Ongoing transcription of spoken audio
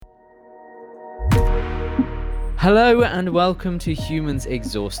Hello and welcome to Humans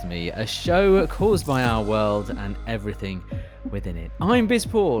Exhaust Me, a show caused by our world and everything within it. I'm Biz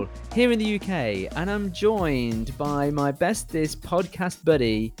Paul, here in the UK, and I'm joined by my bestest podcast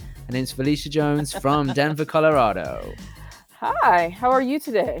buddy. Her name's Felicia Jones from Denver, Colorado. Hi, how are you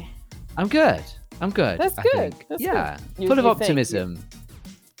today? I'm good. That's I good. think. That's yeah, good. full of optimism.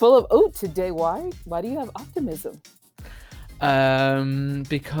 Full of today. Why? Why do you have optimism?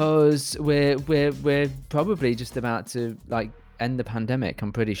 Because we're probably just about to end the pandemic.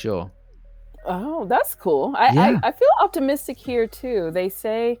 I'm pretty sure. Oh, that's cool. I feel optimistic here too. They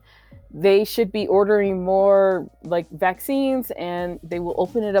say they should be ordering more vaccines, and they will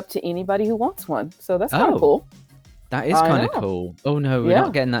open it up to anybody who wants one. So that's kind of cool. That is kind of cool. Oh no, we're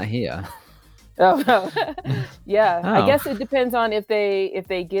not getting that here. Oh no. Yeah. Oh. I guess it depends on if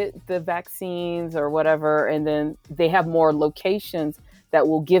they get the vaccines or whatever, and then they have more locations that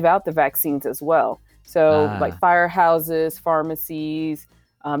will give out the vaccines as well. So like firehouses, pharmacies,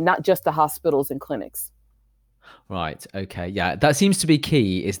 not just the hospitals and clinics. Right. Okay. Yeah. That seems to be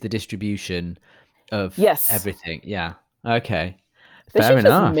key, is the distribution of everything. Yeah. Okay. Fair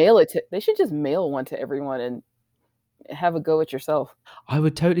enough. They should just mail one to everyone and have a go at yourself. I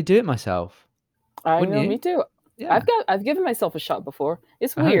would totally do it myself. I know, me too. Yeah. I've given myself a shot before.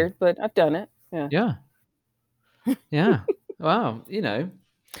 It's weird, but I've done it. Yeah. Yeah. Wow.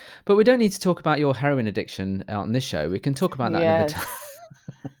 But we don't need to talk about your heroin addiction on this show. We can talk about that another time.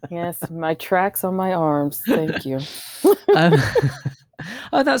 Yes, my tracks on my arms. Thank you.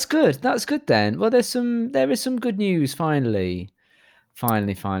 Oh, that's good. That's good then. Well, there is some good news finally.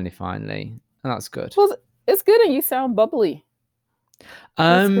 Finally. That's good. Well, it's good, and you sound bubbly.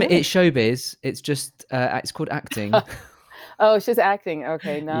 It's showbiz. It's just it's called acting. Oh, it's just acting.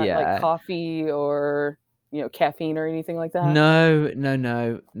 Okay, not like coffee or caffeine or anything like that. No.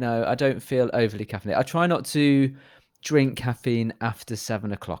 I don't feel overly caffeinated. I try not to drink caffeine after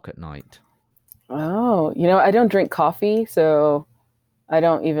 7 o'clock at night. Oh, I don't drink coffee, so I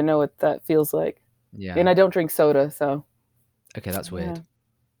don't even know what that feels like. Yeah. And I don't drink soda, so. Okay, that's weird.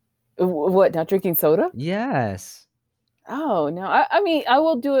 What? Not drinking soda? Yes. Oh, no. I mean, I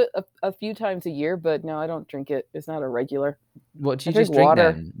will do it a few times a year, but no, I don't drink it. It's not a regular. What do you just drink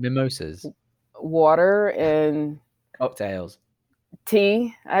water then? Mimosas? Water and cocktails.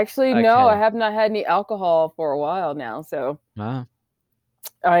 Tea. Actually, no, I have not had any alcohol for a while now, so. Wow.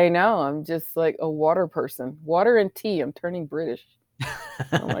 I know. I'm just like a water person. Water and tea. I'm turning British.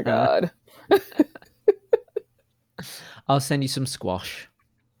 Oh my God. I'll send you some squash.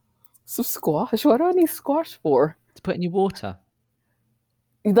 Some squash? What do I need squash for? To put in your water.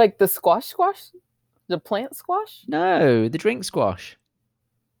 Like the squash? The plant squash? No, the drink squash.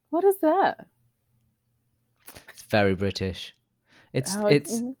 What is that? It's very British. It's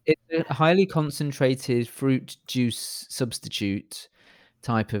a highly concentrated fruit juice substitute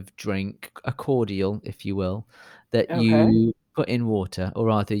type of drink, a cordial, if you will, that you put in water, or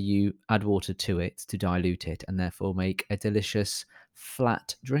rather you add water to it to dilute it, and therefore make a delicious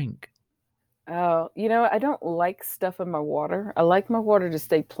flat drink. Oh, I don't like stuff in my water. I like my water to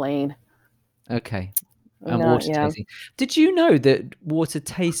stay plain. Okay. And water tasting. Did you know that water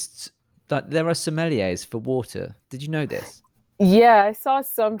tastes, that there are sommeliers for water? Did you know this? Yeah, I saw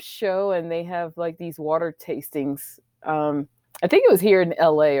some show and they have like these water tastings. I think it was here in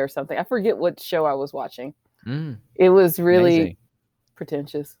LA or something. I forget what show I was watching. It was really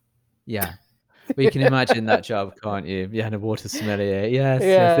pretentious. Yeah. Well, you can imagine that job, can't you? Yeah, and a water sommelier. Yes.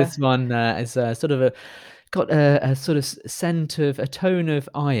 This one is sort of got a sort of scent of a tone of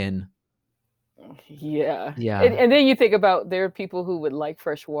iron. Yeah. And then you think about, there are people who would like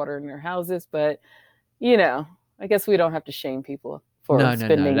fresh water in their houses, but I guess we don't have to shame people for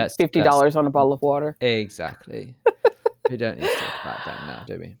spending $50 on a bottle of water. Exactly. We don't need to talk about that now,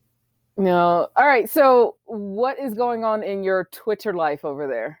 do we? No. All right. So what is going on in your Twitter life over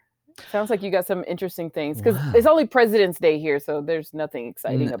there? Sounds like you got some interesting things, because it's only President's Day here, so there's nothing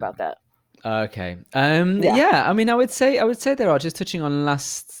exciting about that. Okay. Yeah. I mean, I would say there are, just touching on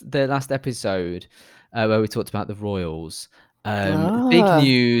the last episode where we talked about the royals. Big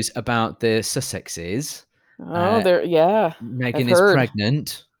news about the Sussexes. Meghan is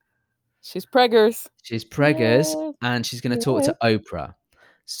pregnant. She's preggers. And she's going to talk to Oprah.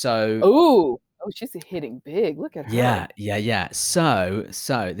 So. Oh, she's hitting big. Look at her. Yeah. So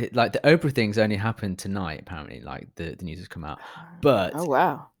like the Oprah thing's only happened tonight, apparently. Like the news has come out. But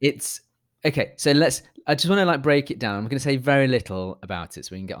it's okay. So I just want to break it down. I'm going to say very little about it so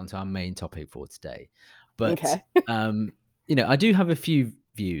we can get onto our main topic for today. But I do have a few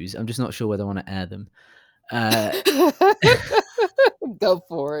views. I'm just not sure whether I want to air them. Go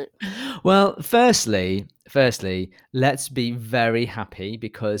for it. Well, firstly, let's be very happy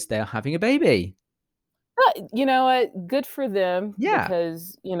because they're having a baby. You know what? Good for them Yeah.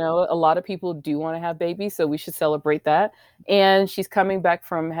 because, a lot of people do want to have babies, so we should celebrate that. And she's coming back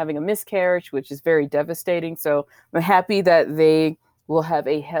from having a miscarriage, which is very devastating. So I'm happy that they will have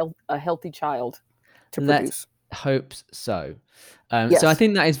a healthy child to produce. Hope so. Yes. So I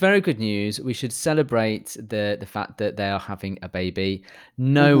think that is very good news. We should celebrate the fact that they are having a baby.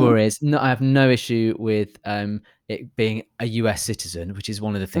 No worries. No, I have no issue with it being a US citizen, which is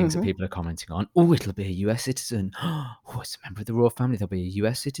one of the things that people are commenting on. Oh, it'll be a US citizen. Oh, it's a member of the royal family. They'll be a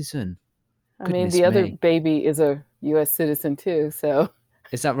US citizen. Goodness the other baby is a US citizen too. So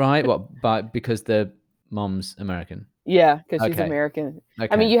is that right? What? Because the mom's American. Yeah, because she's American.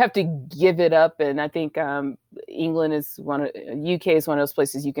 Okay. I mean, you have to give it up, and I think England is UK is one of those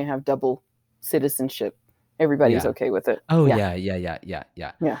places you can have double citizenship. Everybody's okay with it. Oh yeah.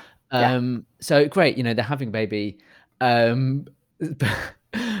 So great, they're having a baby, but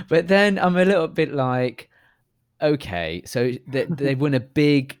then I'm a little bit like, okay, so they won a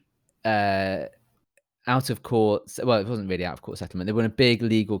big out of court. Well, it wasn't really out of court settlement. They won a big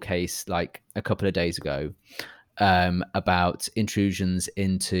legal case like a couple of days ago. About intrusions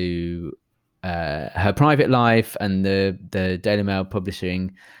into her private life and the Daily Mail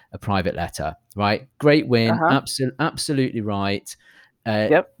publishing a private letter. Right, great win, absolutely right.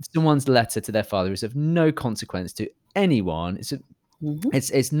 Someone's letter to their father is of no consequence to anyone.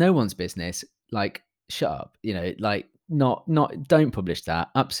 It's no one's business. Like, shut up. Like not don't publish that.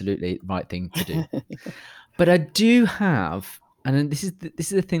 Absolutely right thing to do. But I do have, and this is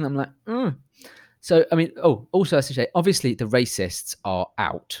the thing that I'm like. So, I mean, also, I should say, obviously, the racists are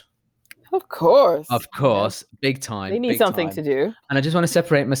out. Of course. Yes. Big time. They need something to do. And I just want to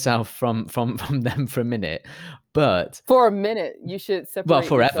separate myself from them for a minute. But for a minute, you should separate. Well,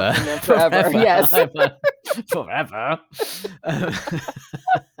 forever. From them forever. Yes. Forever.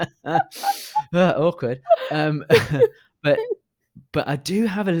 Awkward. But I do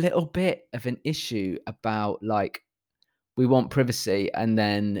have a little bit of an issue about, like, we want privacy, and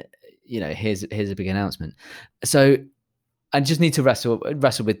then here's a big announcement. So I just need to wrestle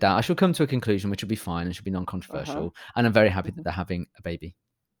with that. I shall come to a conclusion, which will be fine and should be non-controversial. And I'm very happy that they're having a baby.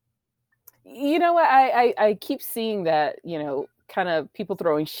 You know what? I keep seeing that, kind of people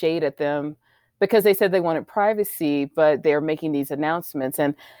throwing shade at them because they said they wanted privacy, but they're making these announcements.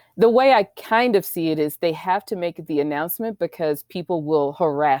 And the way I kind of see it is they have to make the announcement because people will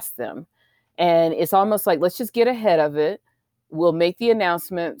harass them. And it's almost like, let's just get ahead of it. We'll make the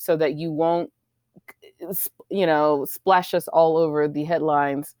announcement so that you won't, splash us all over the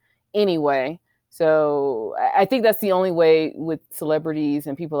headlines anyway. So I think that's the only way with celebrities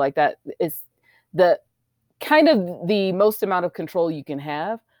and people like that is the kind of the most amount of control you can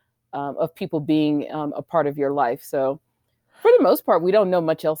have of people being a part of your life. So for the most part, we don't know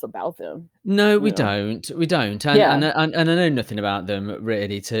much else about them. No, we don't. And, and I know nothing about them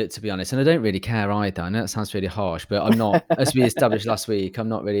really, to be honest. And I don't really care either. I know that sounds really harsh, but I'm not, as we established last week, I'm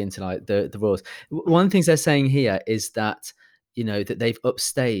not really into like the royals. One of the things they're saying here is that, that they've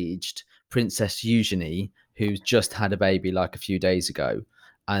upstaged Princess Eugenie, who's just had a baby like a few days ago,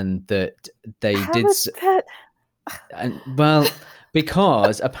 and that they and well,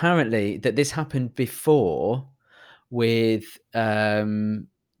 because apparently that this happened before with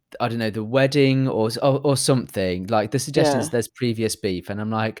I don't know, the wedding or something. Like the suggestions there's previous beef, and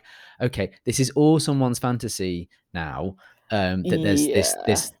I'm like, okay, this is all someone's fantasy now, that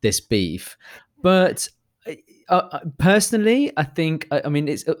there's this beef. But personally, I think, I mean,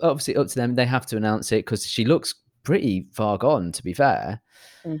 it's obviously up to them. They have to announce it because she looks pretty far gone, to be fair.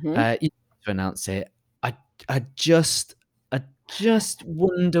 You have to announce it. I just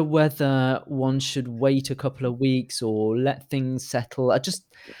wonder whether one should wait a couple of weeks or let things settle.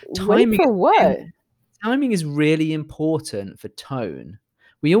 Timing. Wait for what? Timing is really important for tone.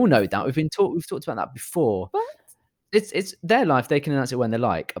 We all know that. We've talked about that before. What? It's their life. They can announce it when they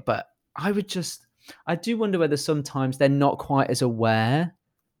like. But I do wonder whether sometimes they're not quite as aware.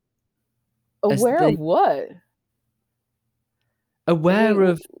 Aware of what? Aware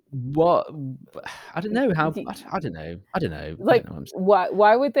of what? I don't know how. I don't know. Like,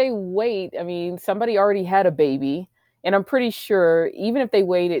 why would they wait? I mean, somebody already had a baby, and I'm pretty sure even if they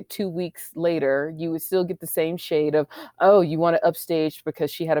waited 2 weeks later, you would still get the same shade of, oh, you want to upstage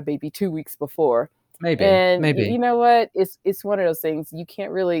because she had a baby 2 weeks before. Maybe. You know what? It's one of those things you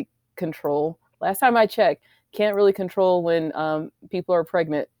can't really control. Last time I checked, can't really control when people are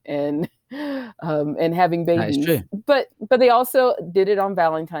pregnant and having babies. That is true. But they also did it on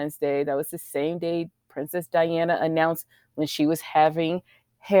Valentine's Day. That was the same day Princess Diana announced when she was having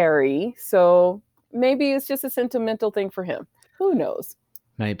Harry. So maybe it's just a sentimental thing for him. Who knows?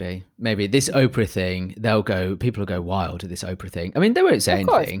 Maybe this Oprah thing, people will go wild at this Oprah thing. I mean, they won't say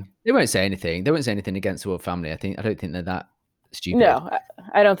anything. They won't say anything. They won't say anything against the royal family. I don't think they're that stupid. No,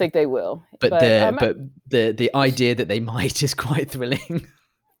 I don't think they will. But the idea that they might is quite thrilling.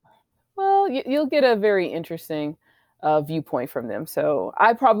 Well, you'll get a very interesting viewpoint from them. So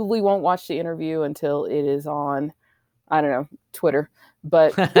I probably won't watch the interview until it is on, I don't know, Twitter.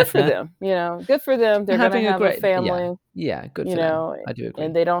 But good for them, good for them. They're going to have a family. Yeah, good for them. I do agree.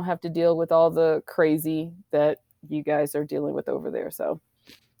 And they don't have to deal with all the crazy that you guys are dealing with over there. So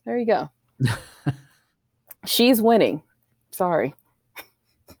there you go. She's winning. Sorry.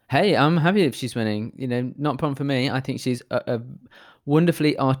 Hey, I'm happy if she's winning. Not a problem for me. I think she's a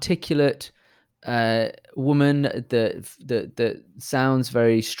wonderfully articulate woman that sounds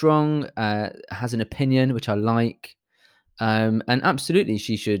very strong, has an opinion, which I like. And absolutely,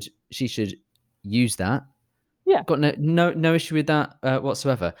 she should use that. Yeah, got no issue with that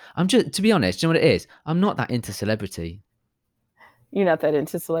whatsoever. I'm just, to be honest, you know what it is? I'm not that into celebrity. You're not that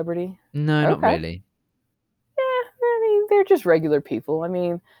into celebrity? No, not really. Yeah, I mean, they're just regular people. I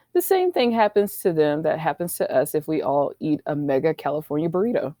mean, the same thing happens to them that happens to us if we all eat a mega California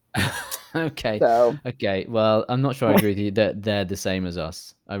burrito. Okay. Okay. Well, I'm not sure I agree with you that they're the same as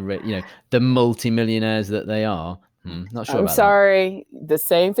us. The multimillionaires that they are. Not sure. I'm sorry. The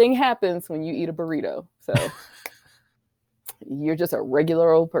same thing happens when you eat a burrito. So you're just a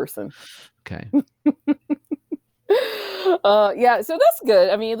regular old person. Okay. Yeah. So that's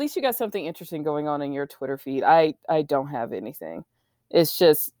good. I mean, at least you got something interesting going on in your Twitter feed. I don't have anything. It's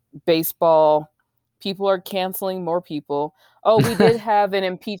just baseball. People are canceling more people. Oh, we did have an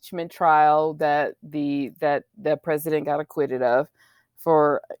impeachment trial that the president got acquitted of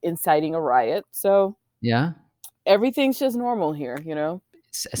for inciting a riot. So yeah. Everything's just normal here,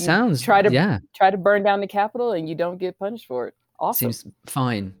 Sounds try to burn down the Capitol and you don't get punished for it. Awesome. Seems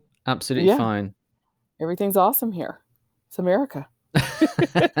fine. Absolutely fine. Everything's awesome here. It's America.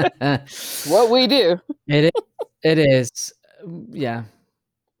 What we do. It is. Yeah.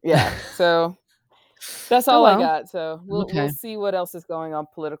 Yeah. So that's all I got. So we'll see what else is going on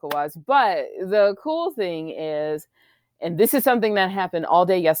political wise. But the cool thing is, and this is something that happened all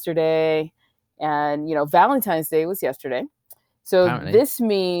day yesterday. And, Valentine's Day was yesterday. So apparently. This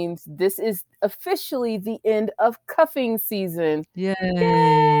means this is officially the end of cuffing season. Yay!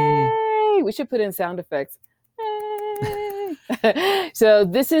 Yay! We should put in sound effects. Yay! So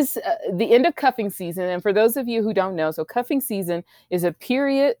this is the end of cuffing season. And for those of you who don't know, so cuffing season is a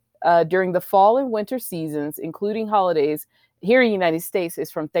period during the fall and winter seasons, including holidays. Here in the United States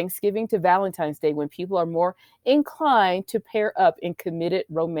is from Thanksgiving to Valentine's Day, when people are more inclined to pair up in committed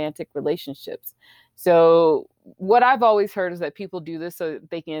romantic relationships. So what I've always heard is that people do this so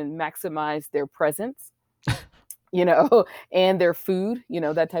that they can maximize their presents, and their food,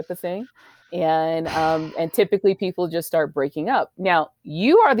 that type of thing. And typically people just start breaking up. Now,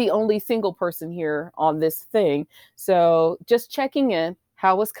 you are the only single person here on this thing. So just checking in,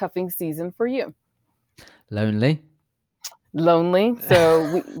 how was cuffing season for you? Lonely.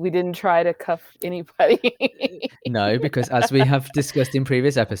 So we didn't try to cuff anybody. No, because as we have discussed in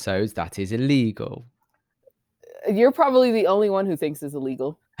previous episodes, that is illegal. You're probably the only one who thinks it's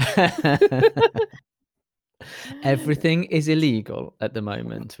illegal. Everything is illegal at the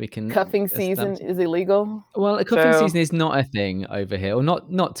moment. Cuffing season is illegal. Well, a cuffing season is not a thing over here, or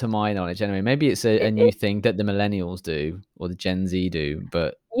not to my knowledge anyway. Maybe it's a new thing that the millennials do or the Gen Z do,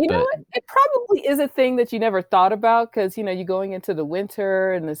 but know what? It probably is a thing that you never thought about, because you're going into the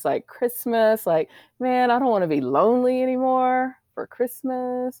winter and it's like Christmas. Like, man, I don't want to be lonely anymore for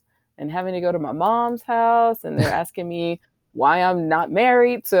Christmas and having to go to my mom's house, and they're asking me why I'm not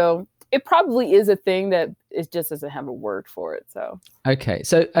married. So it probably is a thing that it just doesn't have a word for it. So okay,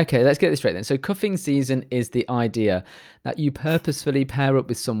 let's get this straight then. So cuffing season is the idea that you purposefully pair up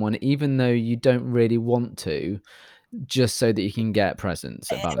with someone even though you don't really want to, just so that you can get presents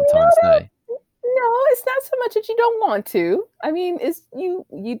at Valentine's Day. No, it's not so much that you don't want to. I mean, it's you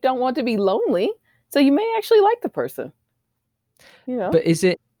don't want to be lonely, so you may actually like the person. But is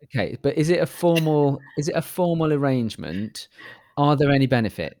it a formal arrangement? Are there any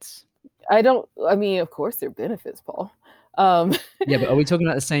benefits? I mean, of course there are benefits, Paul. Yeah, but are we talking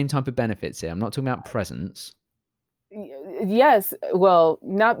about the same type of benefits here? I'm not talking about presents. Yes. Well,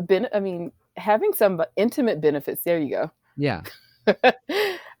 I mean, having some intimate benefits. There you go. Yeah.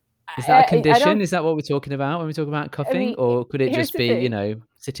 Is that a condition? Is that what we're talking about when we talk about cuffing? Or could it just be,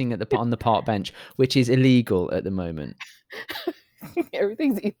 sitting on the park bench, which is illegal at the moment?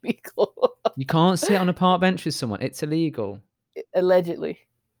 Everything's illegal. You can't sit on a park bench with someone. It's illegal. Allegedly.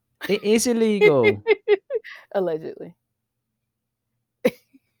 It is illegal. Allegedly.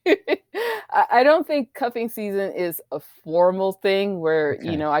 I don't think cuffing season is a formal thing where,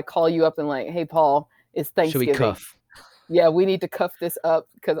 Okay. I call you up and like, hey, Paul, it's Thanksgiving. Should we cuff? Yeah, we need to cuff this up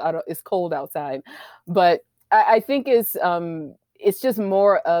because it's cold outside. But I think it's just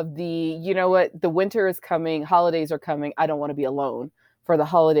more of the winter is coming, holidays are coming. I don't want to be alone for the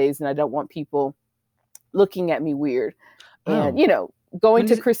holidays, and I don't want people looking at me weird. And going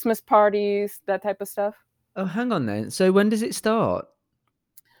to Christmas parties, that type of stuff. Oh, hang on then. So when does it start?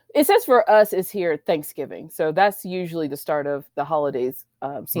 It says for us is here Thanksgiving. So that's usually the start of the holidays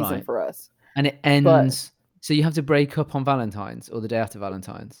season for us. And it ends. So you have to break up on Valentine's or the day after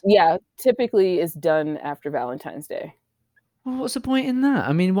Valentine's? Yeah, typically it's done after Valentine's Day. Well, what's the point in that?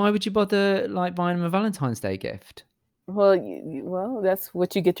 I mean, why would you bother like buying them a Valentine's Day gift? Well, that's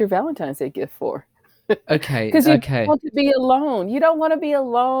what you get your Valentine's Day gift for. Okay. Because you don't want to be alone. You don't want to be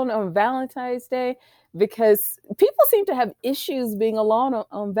alone on Valentine's Day because people seem to have issues being alone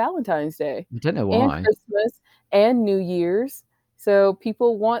on Valentine's Day. I don't know why. And Christmas and New Year's. So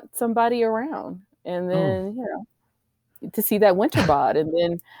people want somebody around. And then, to see that winter bod. And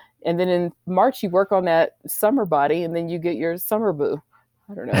then in March, you work on that summer body, and then you get your summer boo.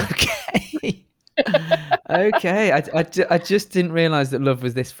 I don't know. Okay. Okay. I just didn't realize that love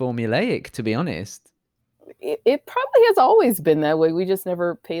was this formulaic, to be honest. It probably has always been that way. We just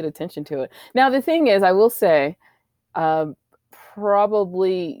never paid attention to it. Now, the thing is, I will say,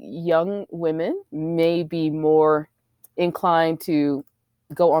 probably young women may be more inclined to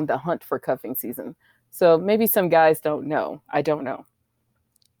go on the hunt for cuffing season. So maybe some guys don't know. I don't know.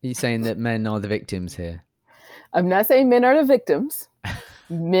 Are you saying that men are the victims here? I'm not saying men are the victims.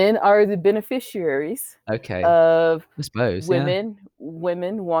 Men are the beneficiaries. Okay. Of I suppose women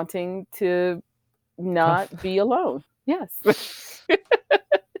wanting to not be alone. Yes.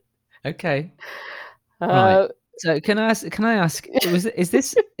 Okay. Right. So can I ask? Is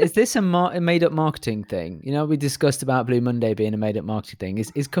this a made up marketing thing? We discussed about Blue Monday being a made up marketing thing.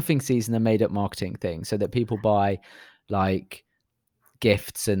 Is cuffing season a made up marketing thing so that people buy like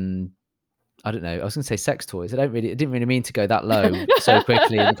gifts and I don't know. I was going to say sex toys. I didn't really mean to go that low so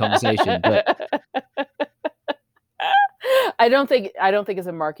quickly in the conversation, but I don't think it's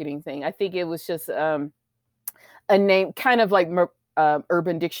a marketing thing. I think it was just a name, kind of like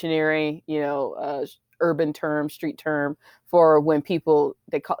Urban Dictionary, urban term, street term for when people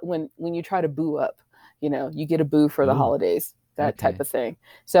when you try to boo up, you get a boo for the holidays, that type of thing.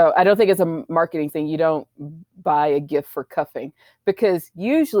 So I don't think it's a marketing thing. You don't buy a gift for cuffing because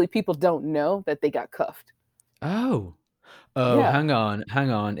usually people don't know that they got cuffed. Oh, yeah. Hang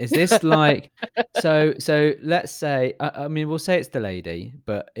on. Is this like, so let's say, I mean, we'll say it's the lady,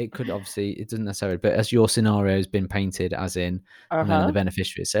 but it could obviously, it doesn't necessarily, but as your scenario has been painted as in men are the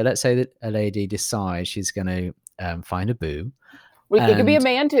beneficiaries. So let's say that a lady decides she's going to find a boo. It could be a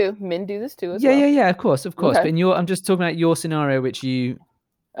man too. Men do this too as well. Yeah, of course. Okay. But I'm just talking about your scenario, which you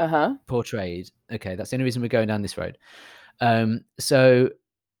portrayed. Okay. That's the only reason we're going down this road. So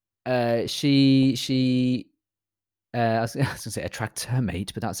she I was going to say attracts her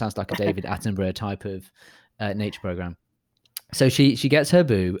mate, but that sounds like a David Attenborough type of nature program. So she gets her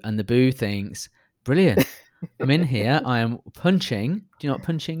boo, and the boo thinks, brilliant. I'm in here. I am punching. Do you know what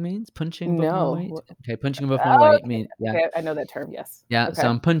punching means? Punching above my weight? Okay, punching above my weight. Okay, I know that term, yes. Yeah, okay. So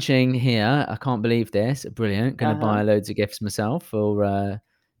I'm punching here. I can't believe this. Brilliant. Going to buy loads of gifts myself for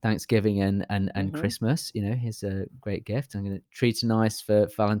Thanksgiving and Christmas. Here's a great gift. I'm going to treat her nice for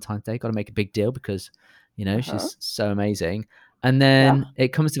Valentine's Day. Got to make a big deal because she's so amazing. And then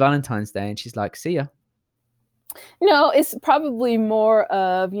it comes to Valentine's Day and she's like, see ya. No, it's probably more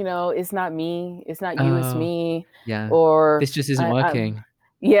of, it's not me. It's not you, it's me. Yeah. Or this just isn't working.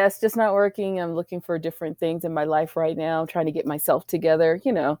 It's just not working. I'm looking for different things in my life right now. I'm trying to get myself together,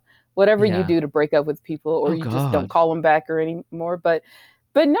 whatever you do to break up with people, or just don't call them back or anymore. But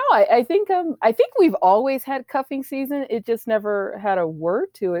no, I think we've always had cuffing season. It just never had a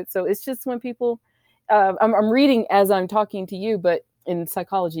word to it. So it's just when people, I'm reading as I'm talking to you, but in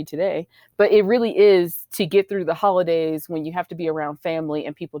Psychology Today, but it really is to get through the holidays when you have to be around family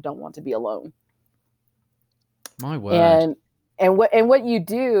and people don't want to be alone. My word. And what you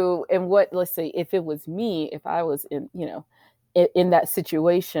do, and what, let's say, if it was me, if I was in that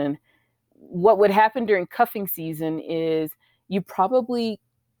situation, what would happen during cuffing season is you probably,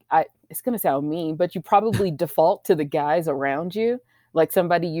 it's going to sound mean, but you probably default to the guys around you, like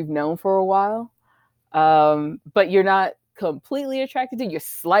somebody you've known for a while. But you're not completely attracted to, you're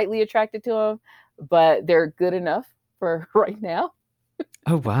slightly attracted to them, but they're good enough for right now.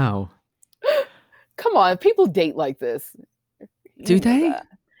 Oh, wow. Come on, people date like this. Do they? That.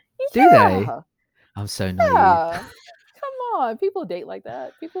 Do they? Yeah. I'm so naive. Yeah. Come on, people date like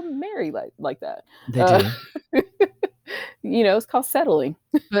that. People marry like that. They do. It's called settling.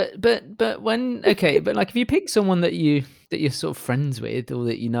 But when but like if you pick someone that you're sort of friends with or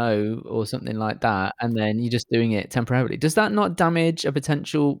that you know or something like that, and then you're just doing it temporarily, does that not damage a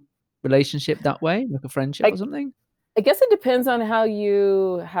potential relationship that way, like a friendship or something? I guess it depends on how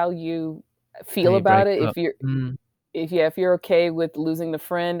you feel about it. Up. If you're okay with losing the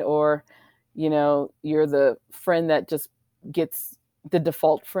friend, or you're the friend that just gets the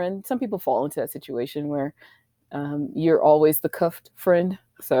default friend. Some people fall into that situation where you're always the cuffed friend.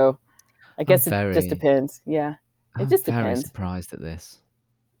 So I guess it just depends. Yeah, it just depends. I'm very surprised at this.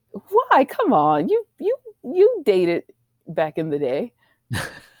 Why? Come on, you dated back in the day.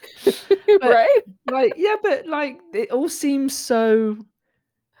 Right? Like, yeah, but like it all seems so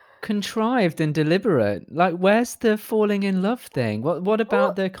contrived and deliberate. Like, where's the falling in love thing? What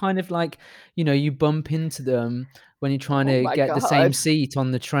about the kind of like, you bump into them when you're trying to get the same seat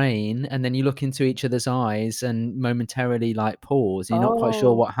on the train, and then you look into each other's eyes and momentarily like pause, and you're not quite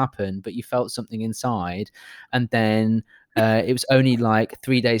sure what happened, but you felt something inside, and then it was only like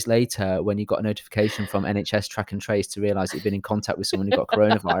 3 days later when you got a notification from NHS Track and Trace to realize you'd been in contact with someone who got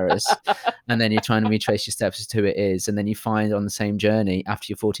coronavirus. And then you're trying to retrace your steps as to who it is. And then you find on the same journey after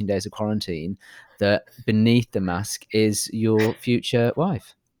your 14 days of quarantine that beneath the mask is your future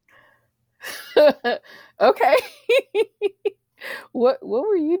wife. Okay. What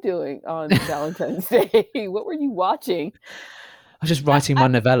were you doing on Valentine's Day? What were you watching? I was just writing my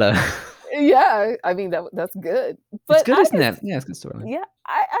novella. Yeah, I mean that's good. But it's good, isn't it? Yeah, it's good story. Yeah,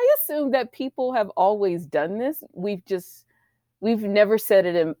 I assume that people have always done this. We've never said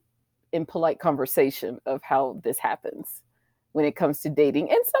it in polite conversation of how this happens when it comes to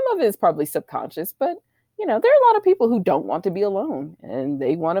dating. And some of it is probably subconscious, but there are a lot of people who don't want to be alone and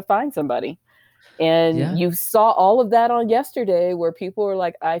they want to find somebody. And you saw all of that on yesterday, where people were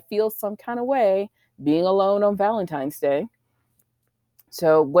like, I feel some kind of way being alone on Valentine's Day.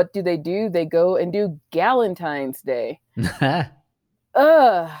 So what do? They go and do Galentine's Day. I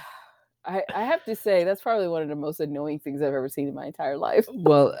have to say, that's probably one of the most annoying things I've ever seen in my entire life.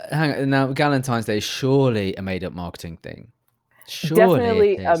 Well, hang on. Now, Galentine's Day is surely a made-up marketing thing.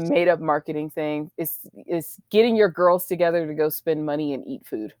 Definitely a made-up marketing thing. It's getting your girls together to go spend money and eat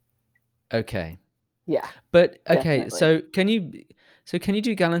food. Okay. Yeah. But okay, definitely. so can you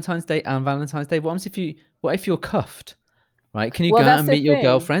do Galentine's Day and Valentine's Day? What if you're cuffed? Right? Can you go out and meet your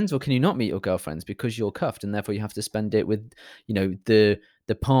girlfriends, or can you not meet your girlfriends because you're cuffed, and therefore you have to spend it with, the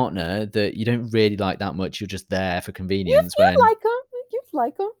partner that you don't really like that much? You're just there for convenience. You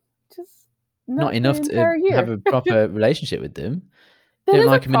like them, just not enough to have a proper relationship with them. You don't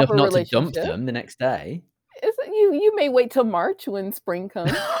like them enough not to dump them the next day. You may wait till March when spring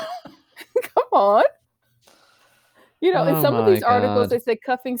comes. Come on. In some of these articles, they say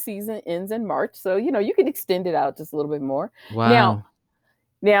cuffing season ends in March. So, you can extend it out just a little bit more. Wow.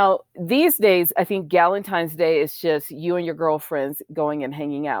 Now, these days, I think Galentine's Day is just you and your girlfriends going and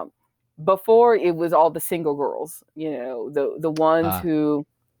hanging out. Before, it was all the single girls, the ones who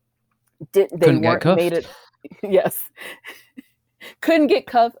couldn't get cuffed. Made it. Yes. Couldn't get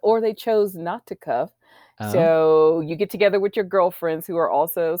cuffed, or they chose not to cuff. So you get together with your girlfriends who are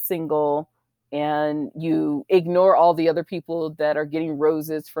also single, and you ignore all the other people that are getting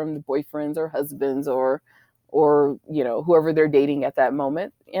roses from the boyfriends or husbands or whoever they're dating at that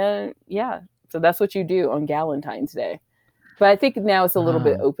moment. And so that's what you do on Galentine's Day. But I think now it's a little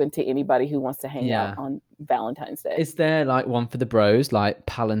bit open to anybody who wants to hang out on Valentine's Day. Is there like one for the bros, like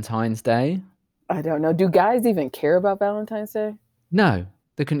Palentine's Day? I don't know. Do guys even care about Valentine's Day? No,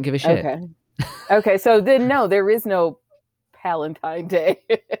 they couldn't give a shit. Okay, so then no, there is no Palentine Day.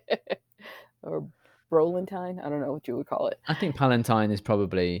 Or Brolentine. I don't know what you would call it. I think Palentine is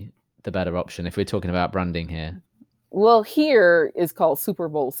probably the better option if we're talking about branding here. Well, here is called Super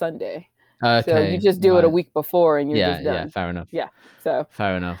Bowl Sunday. Okay. So you just do it a week before and you're just done. Yeah, fair enough. Yeah. So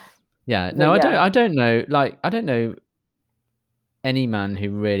fair enough. Yeah. No, I don't know. Like, I don't know any man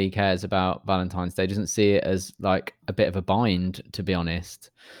who really cares about Valentine's Day. Doesn't see it as like a bit of a bind, to be honest,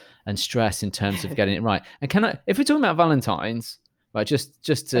 and stress in terms of getting it right. And if we're talking about Valentine's, right,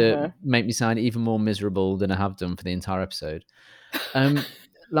 just to make me sound even more miserable than I have done for the entire episode,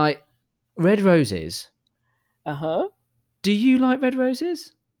 like red roses. Do you like red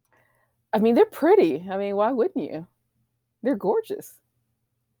roses? I mean, they're pretty. I mean, why wouldn't you? They're gorgeous.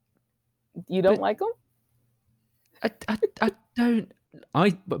 You don't like them? I don't.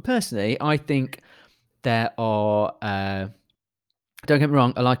 But personally, I think there are. Don't get me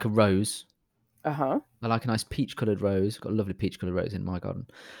wrong. I like a rose. I like a nice peach-colored rose. Got a lovely peach-colored rose in my garden.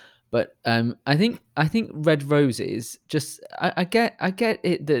 But I think red roses. Just I get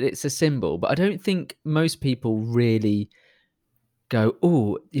it that it's a symbol, but I don't think most people really go,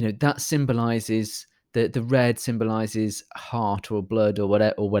 oh, that symbolizes the red symbolizes heart or blood or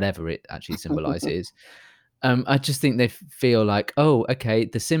whatever it actually symbolizes. I just think they feel like, oh, okay,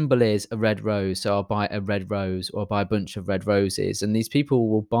 the symbol is a red rose, so I'll buy a red rose or I'll buy a bunch of red roses, and these people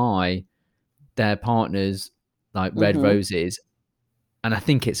will buy their partners like red roses, and I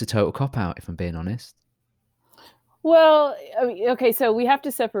think it's a total cop out, if I'm being honest. Well, I mean, okay, so we have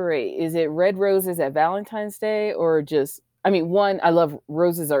to separate. Is it red roses at Valentine's Day or just, I mean, one, I love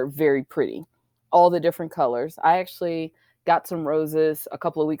roses are very pretty, all the different colors. I actually got some roses a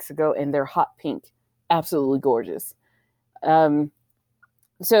couple of weeks ago and they're hot pink, absolutely gorgeous.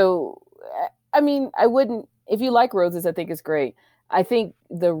 So, I mean, I wouldn't, if you like roses, I think it's great. I think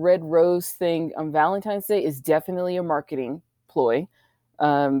the red rose thing on Valentine's Day is definitely a marketing ploy.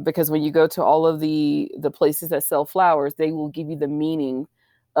 Because when you go to all of the places that sell flowers, they will give you the meaning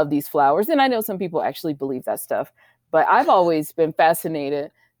of these flowers. And I know some people actually believe that stuff, but I've always been fascinated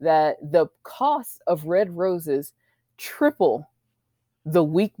that the cost of red roses triple the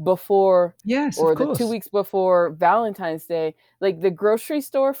week before, yes, or of course, the 2 weeks before Valentine's Day. Like the grocery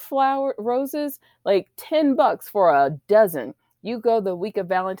store flower roses, like $10 for a dozen. You go the week of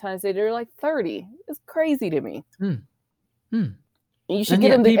Valentine's Day, they're like 30. It's crazy to me. You should get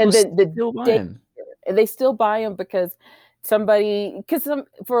them, and the day, and they still buy them because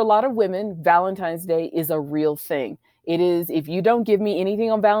for a lot of women, Valentine's Day is a real thing. It is, if you don't give me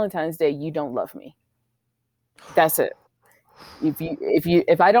anything on Valentine's Day, you don't love me. That's it.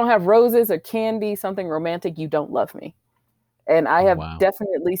 If I don't have roses or candy, something romantic, you don't love me. And I have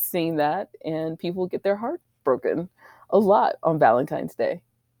definitely seen that, and people get their heart broken a lot on Valentine's Day.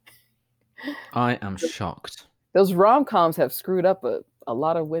 I am shocked. Those rom-coms have screwed up a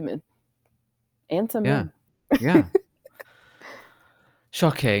lot of women and some men. Yeah.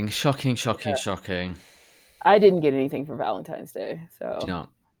 Shocking. I didn't get anything for Valentine's Day, so. Do you not?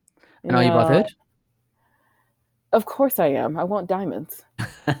 And are you bothered? Of course I am. I want diamonds,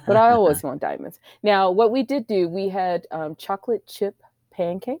 but I always want diamonds. Now, what we did do, we had chocolate chip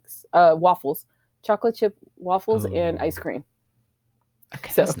pancakes, waffles, chocolate chip waffles, and ice cream.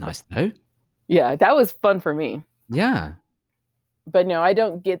 Okay, so, that's nice though. Yeah, that was fun for me. Yeah. But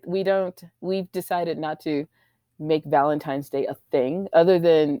no, we've decided not to make Valentine's Day a thing other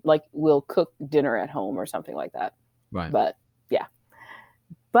than like we'll cook dinner at home or something like that. Right. But yeah.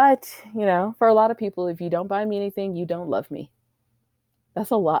 But, for a lot of people, if you don't buy me anything, you don't love me.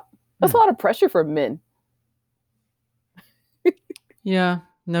 That's a lot. That's a lot of pressure for men. Yeah.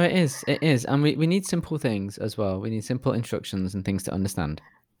 No, it is. It is. And we need simple things as well. We need simple instructions and things to understand.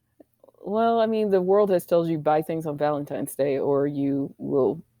 Well, I mean, the world has told you buy things on Valentine's Day or you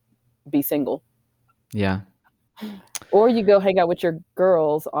will be single. Yeah. Or you go hang out with your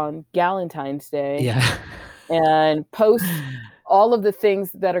girls on Galentine's Day. Yeah. And post all of the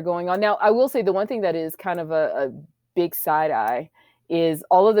things that are going on. Now, I will say the one thing that is kind of a big side eye is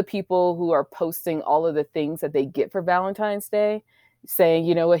all of the people who are posting all of the things that they get for Valentine's Day, saying,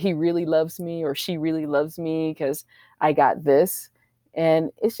 you know what, he really loves me or she really loves me because I got this.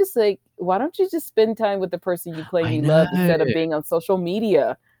 And it's just like, why don't you just spend time with the person you claim you love instead of being on social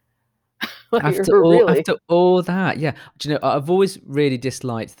media? After all that, yeah. Do you know, I've always really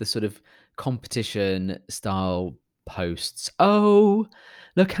disliked the sort of competition style posts. Oh,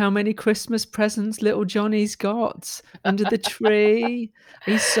 look how many Christmas presents little Johnny's got under the tree.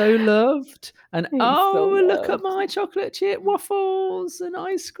 He's so loved. And look at my chocolate chip waffles and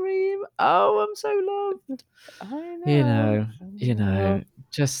ice cream. Oh, I'm so loved. I know.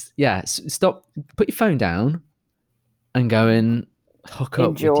 Just, stop, put your phone down and go and hook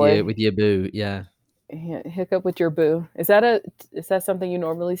up with your boo. Yeah. Hook up with your boo. Is that something you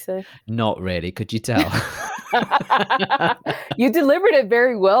normally say? Not really. Could you tell? You delivered it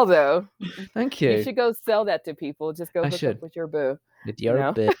very well, though. Thank you. You should go sell that to people. Just go hook up with your boo. With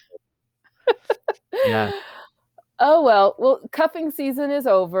your boo. Yeah. Oh, well, cuffing season is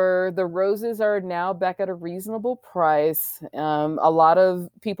over. The roses are now back at a reasonable price. A lot of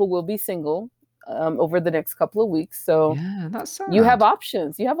people will be single over the next couple of weeks. So yeah, that's sad. You have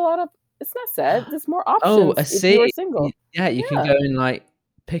options. You have a lot of, it's not sad. There's more options if you're single. Yeah, you can go and like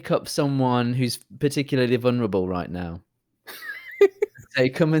pick up someone who's particularly vulnerable right now. Say,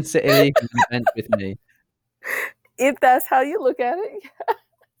 come and sit illegally on the bench with me. If that's how you look at it.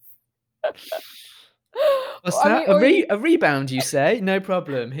 What's that? A rebound, you say? No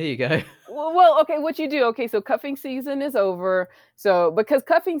problem. Here you go. Well, okay, what you do? Okay, so cuffing season is over. So because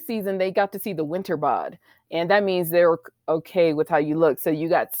cuffing season, they got to see the winter bod, and that means they're okay with how you look. So you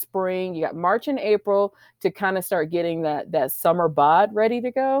got spring, you got March and April to kind of start getting that summer bod ready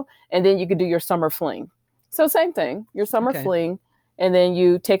to go, and then you could do your summer fling. So same thing, your summer fling, and then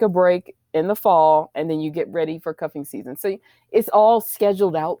you take a break in the fall, and then you get ready for cuffing season. So it's all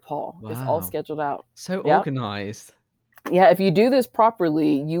scheduled out, Paul. Wow. It's all scheduled out. So organized. Yeah, if you do this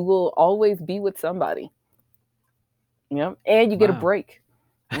properly, you will always be with somebody. Yeah, and you get a break.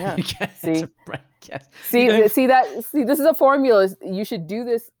 Yeah. See, break, yes. See, this is a formula. You should do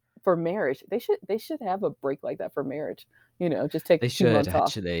this for marriage. They should have a break like that for marriage. You know, just take 2 months off.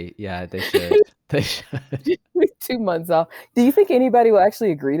 Actually. Yeah, they should. They should. 2 months off. Do you think anybody will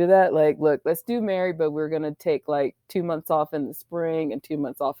actually agree to that? Like, look, let's do married, but we're gonna take like 2 months off in the spring and 2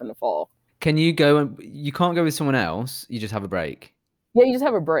 months off in the fall. Can you go and you can't go with someone else? You just have a break. Yeah, you just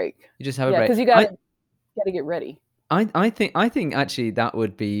have a break. You just have a break because you gotta get ready. I think actually that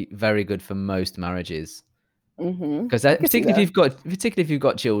would be very good for most marriages. Because particularly if you've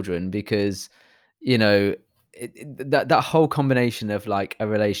got children, because you know that whole combination of like a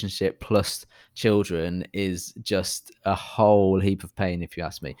relationship plus children is just a whole heap of pain, if you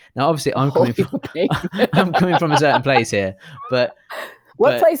ask me. Now, obviously, I'm coming from a certain place here, but.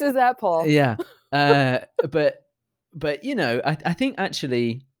 What place is that, Paul? Yeah. But you know, I think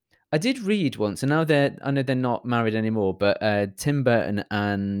actually I did read once, and now I know they're not married anymore, but Tim Burton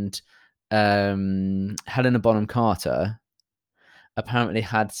and Helena Bonham Carter apparently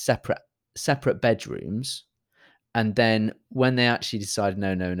had separate bedrooms, and then when they actually decided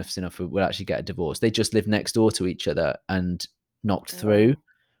no, enough's enough, we'll actually get a divorce, they just lived next door to each other and knocked through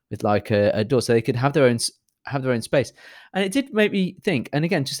with like a door, so they could have their own space. And it did make me think, and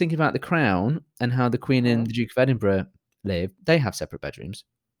again, just thinking about The Crown and how the Queen and the Duke of Edinburgh live, they have separate bedrooms.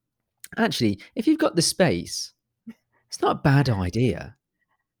 Actually, if you've got the space, it's not a bad idea.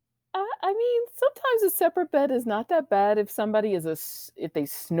 I mean, sometimes a separate bed is not that bad if somebody if they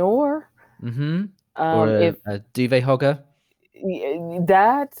snore. Or a duvet hogger.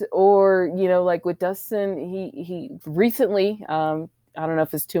 That, or you know, like with Dustin, he recently, I don't know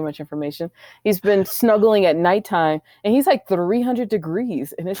if it's too much information, he's been snuggling at nighttime, and he's like 300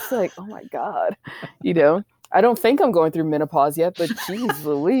 degrees, and it's like, oh my God, you know. I don't think I'm going through menopause yet, but geez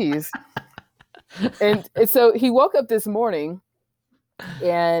Louise. And so he woke up this morning,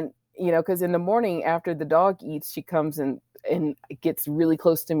 and you know, because in the morning after the dog eats, she comes and gets really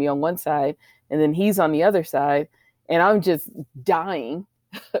close to me on one side, and then he's on the other side, and I'm just dying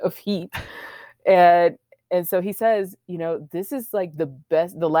of heat. And so he says, you know, this is like the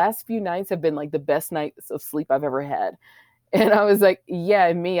last few nights have been like the best nights of sleep I've ever had. And I was like, yeah,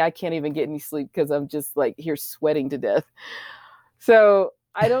 and me, I can't even get any sleep because I'm just like here sweating to death. So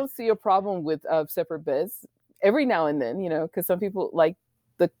I don't see a problem with separate beds every now and then, you know, because some people like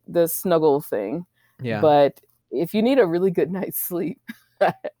the snuggle thing. Yeah. But if you need a really good night's sleep,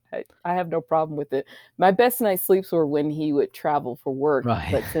 I have no problem with it. My best night's sleeps were when he would travel for work. Right.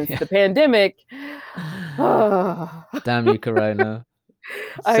 But since the pandemic, damn you, Corona.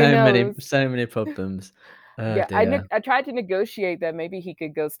 So many problems. Yeah, I tried to negotiate that maybe he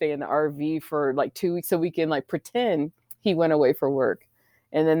could go stay in the RV for like 2 weeks so we can like pretend he went away for work.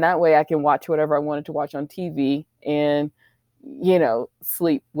 And then that way I can watch whatever I wanted to watch on TV and, you know,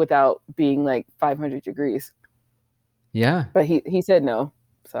 sleep without being like 500 degrees. Yeah. But he said no.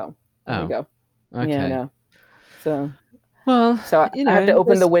 So there you go. Okay. Yeah, no. So you know, I have to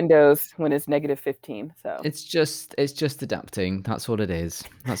open the windows when it's -15. So it's just adapting. That's all it is.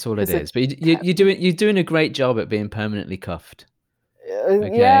 That's all it is. But you're doing a great job at being permanently cuffed.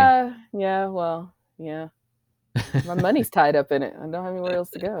 Okay. Yeah. Well, yeah. My money's tied up in it. I don't have anywhere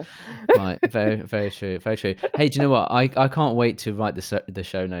else to go. Right. Very, very true. Very true. Hey, do you know what? I can't wait to write the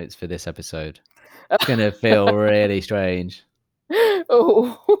show notes for this episode. It's gonna feel really strange.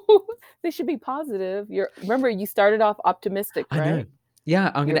 Oh, they should be positive. Remember, you started off optimistic, right? I know. Yeah,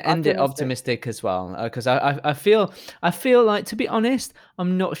 I'm going to end it optimistic as well, because I feel like, to be honest,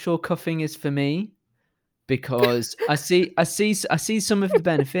 I'm not sure cuffing is for me, because I see some of the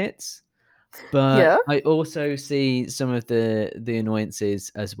benefits, but I also see some of the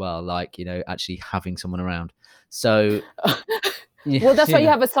annoyances as well, like, you know, actually having someone around. So well, that's why you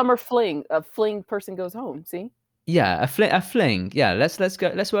have a summer fling. A fling person goes home. See. Yeah, a fling. Yeah,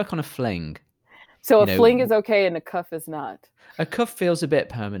 let's work on a fling. So a fling is okay and a cuff is not. A cuff feels a bit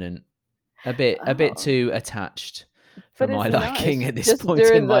permanent, a bit too attached for my liking at this point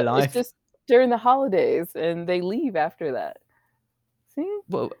in my life. It's just during the holidays, and they leave after that. See?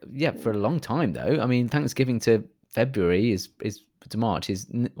 Well, yeah, for a long time though. I mean, Thanksgiving to February is to March is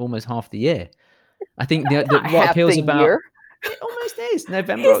almost half the year. I think what appeals about year. It almost is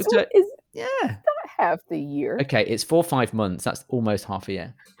November, October. Yeah, not half the year. Okay, it's 4 or 5 months. That's almost half a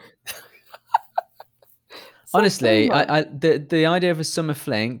year. Honestly, the idea of a summer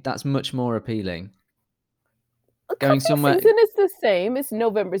fling, that's much more appealing. Going somewhere. Season is the same. It's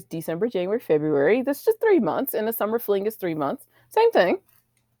November, December, January, February. That's just 3 months, and the summer fling is 3 months. Same thing.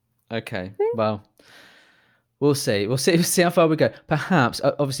 Okay. Well, we'll see. We'll see how far we go. Perhaps,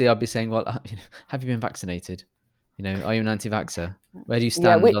 obviously, I'll be saying, well, have you been vaccinated? Are you an anti-vaxxer? Where do you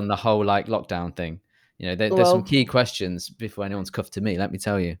stand on the whole lockdown thing? There's some key questions before anyone's cuffed to me. Let me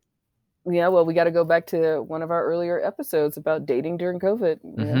tell you. Yeah, well, we got to go back to one of our earlier episodes about dating during COVID.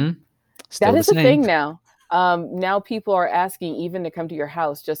 Mm-hmm. That is a thing now. Now people are asking even to come to your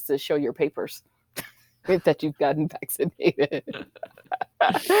house just to show your papers that you've gotten vaccinated.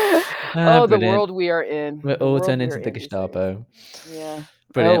 The world we are in. We're all turned into the Gestapo. Yeah.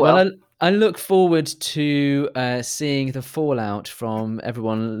 Brilliant. Well, I look forward to seeing the fallout from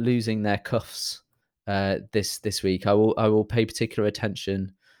everyone losing their cuffs this week. I will pay particular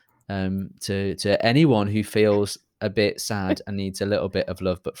attention to anyone who feels a bit sad and needs a little bit of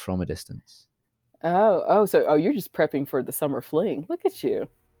love, but from a distance. So you're just prepping for the summer fling. Look at you.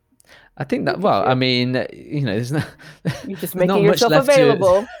 I think that, I mean, there's not... You're just making yourself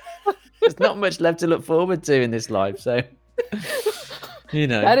available. There's not much left to look forward to in this life, so,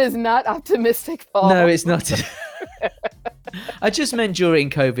 That is not optimistic, Paul. No, it's not. I just meant during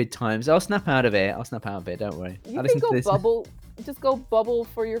COVID times. I'll snap out of it. Don't worry. You can go bubble. Just go bubble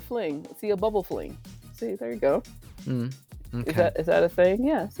for your fling. See a bubble fling. See, there you go. Okay. Is that a thing?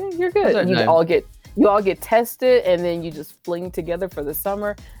 Yeah. See, you're good. You all get tested, and then you just fling together for the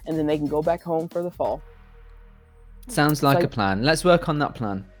summer, and then they can go back home for the fall. Sounds like a plan. Let's work on that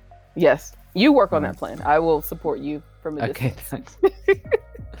plan. Yes, you work on that plan. I will support you from a distance. Okay, thanks.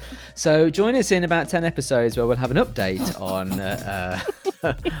 So join us in about 10 episodes where we'll have an update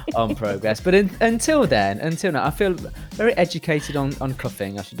on progress. But until now, I feel very educated on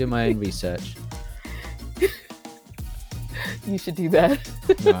cuffing. I should do my own research. You should do that.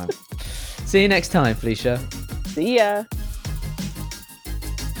 Right. See you next time, Felicia. See ya.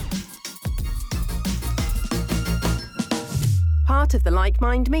 Part of the Like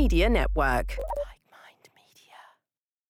Mind Media Network.